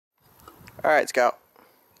Alright, Scout.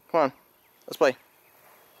 Come on. Let's play.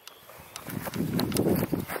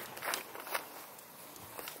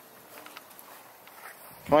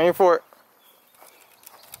 Come on, you're for it.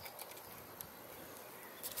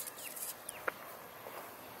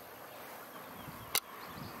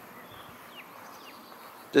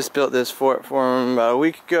 Just built this fort for him about a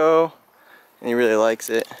week ago, and he really likes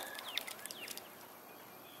it.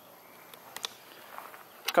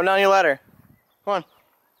 Come down your ladder. Come on.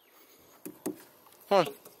 Come on.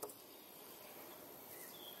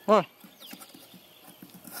 Come on.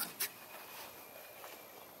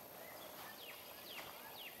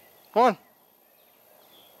 Come on.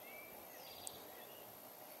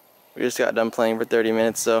 We just got done playing for 30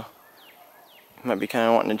 minutes, so might be kind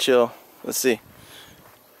of wanting to chill. Let's see.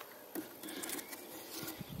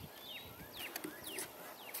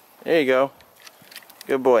 There you go.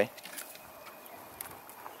 Good boy.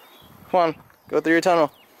 Come on, go through your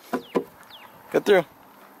tunnel. Go through.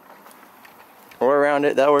 Or around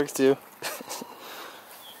it, that works too.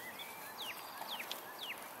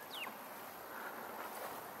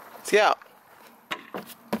 Scout.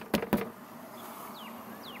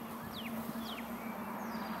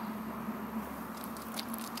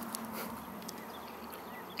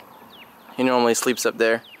 He normally sleeps up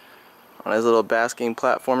there on his little basking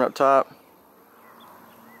platform up top.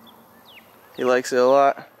 He likes it a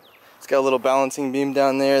lot. It's got a little balancing beam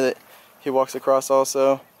down there that he walks across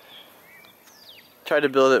also. Tried to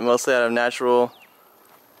build it mostly out of natural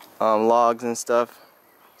logs and stuff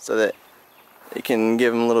so that it can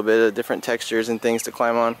give him a little bit of different textures and things to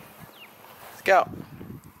climb on. Scout.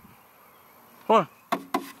 Come on.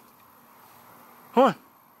 Come on.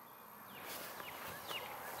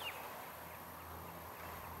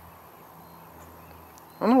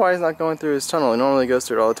 I don't know why he's not going through his tunnel. He normally goes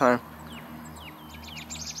through it all the time.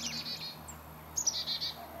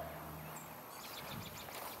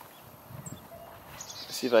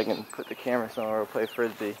 Let's see if I can put the camera somewhere or play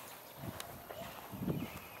Frisbee.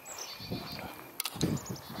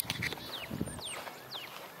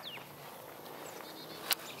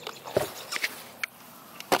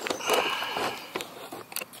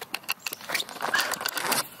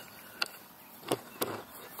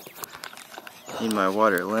 Need my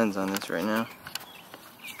water lens on this right now.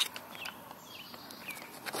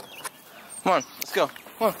 Come on, let's go.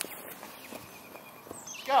 Come on.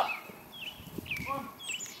 Let's go. Come on.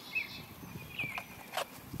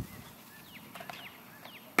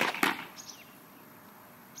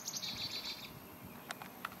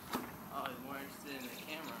 Oh, he's more interested in the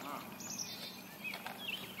camera, huh?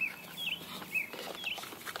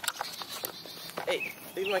 Hey,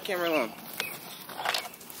 leave my camera alone.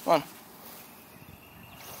 Come on.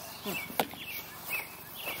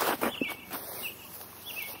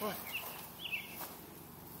 What?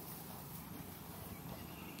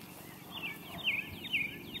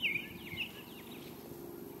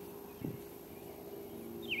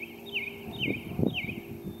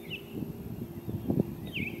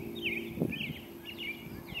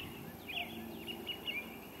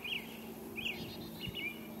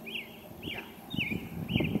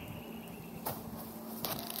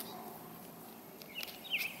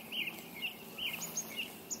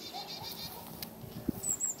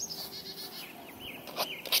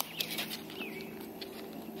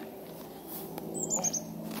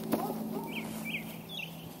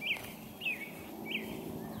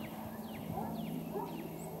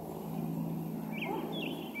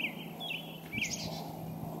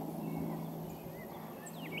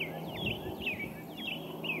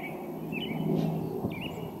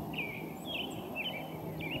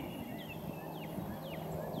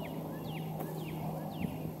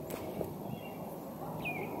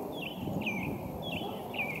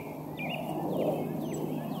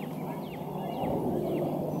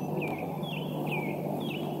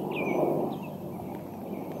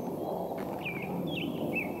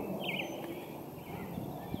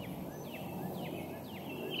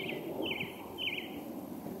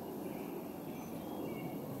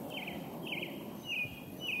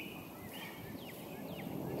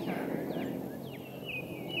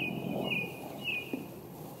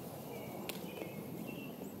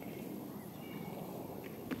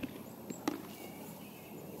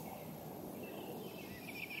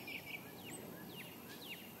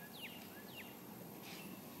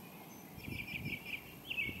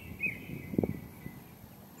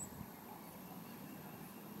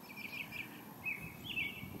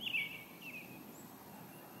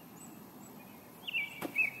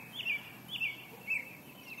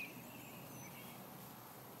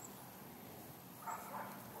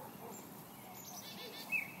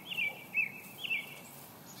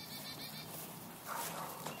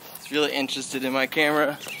 really interested in my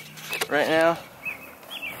camera right now.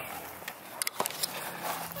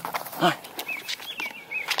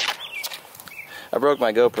 I broke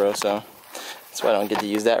my GoPro, so that's why I don't get to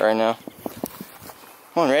use that right now.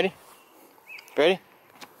 Come on, ready? Ready?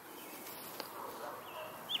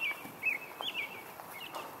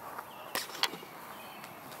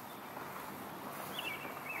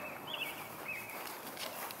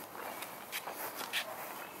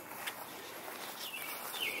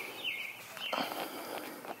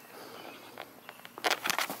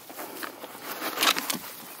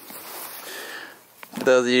 For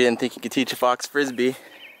those of you who didn't think you could teach a fox Frisbee,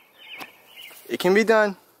 it can be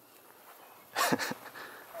done.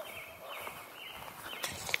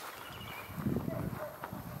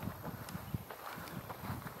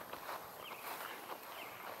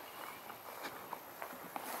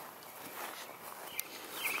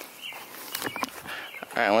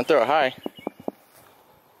 Alright, I want to throw it high.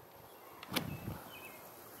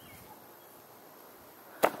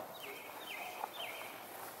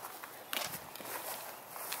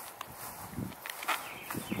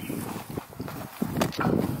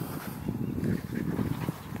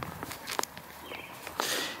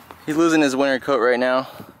 He's losing his winter coat right now,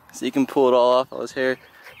 so you can pull it all off, all his hair.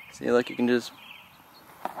 See, like you can just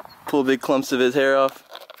pull big clumps of his hair off.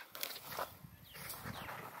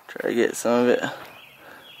 Try to get some of it.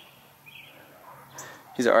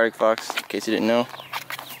 He's an Arctic fox, in case you didn't know.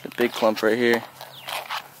 A big clump right here.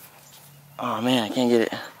 Oh man, I can't get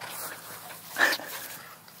it.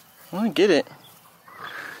 I want to get it.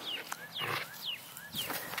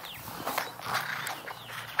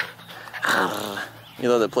 You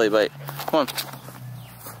love the play bite. Come on.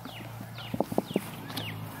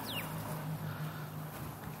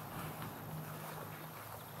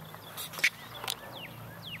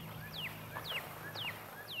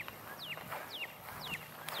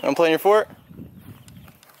 You want to play in your fort?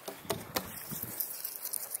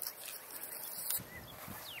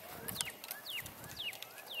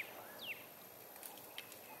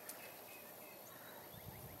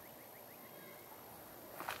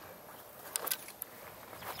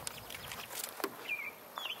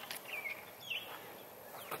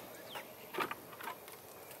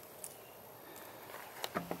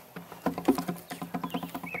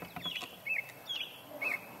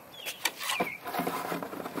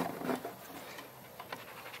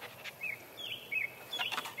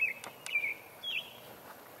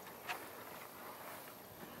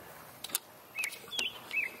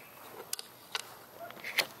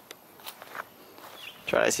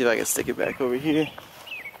 Try to see if I can stick it back over here.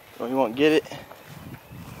 Oh, you won't get it.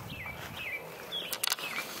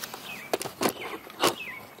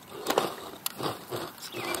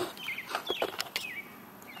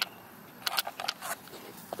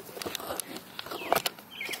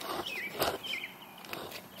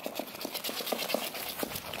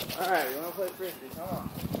 Alright, we want to play Frisbee, come on.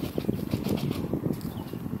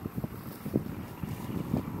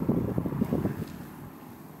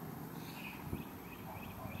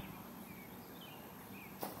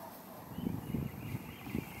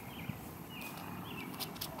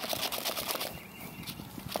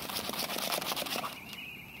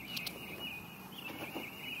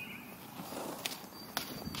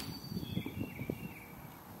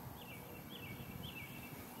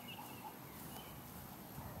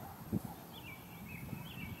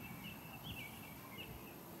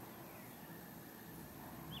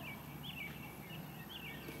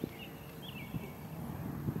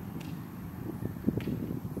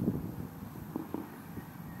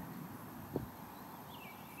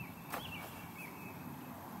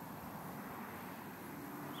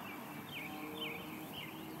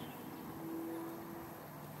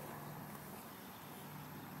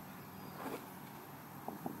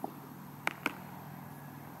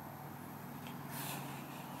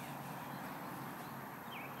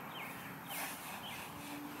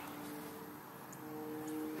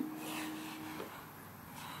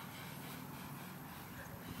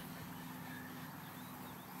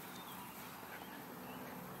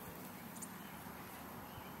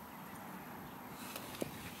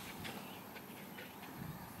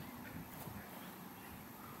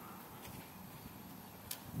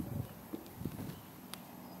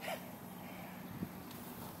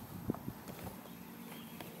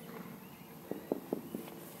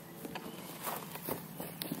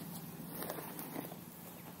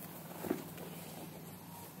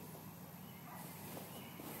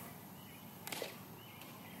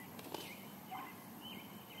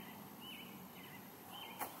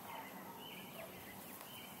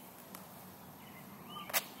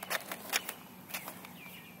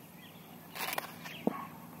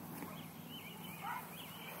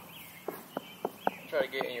 try to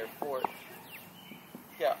get in your fort.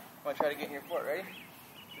 Yeah, I'm gonna try to get in your fort. Ready?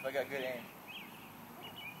 See if I got good aim.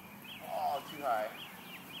 Oh, too high.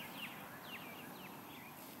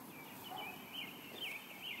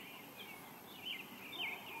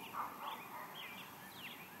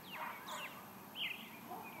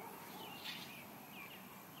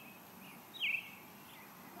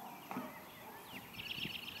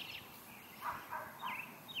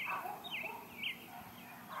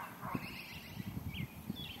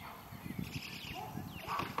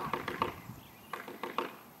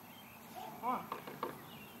 Come on.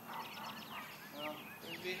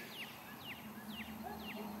 Frisbee.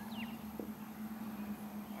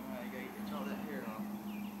 Alright, you gotta get all that hair off.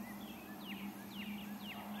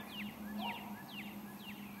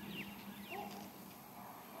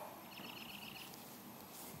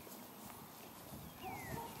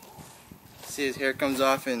 See, his hair comes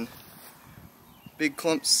off in big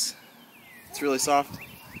clumps. It's really soft.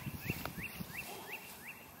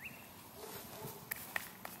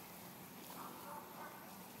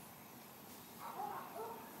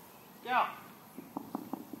 Yeah.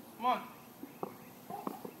 Come on.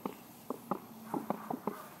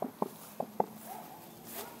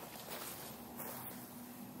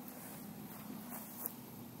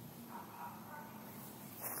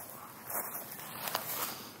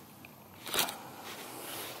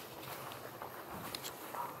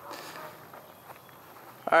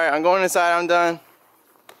 Alright, I'm going inside. I'm done.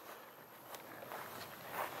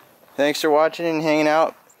 Thanks for watching and hanging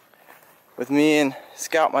out with me and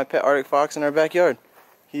Scout, my pet Arctic fox, in our backyard.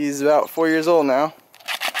 He's about 4 years old now.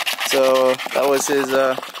 So that was his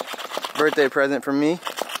birthday present from me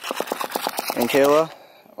and Kayla,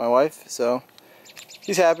 my wife. So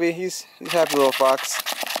he's happy. He's a happy little fox.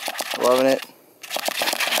 Loving it.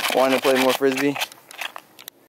 Wanting to play more Frisbee.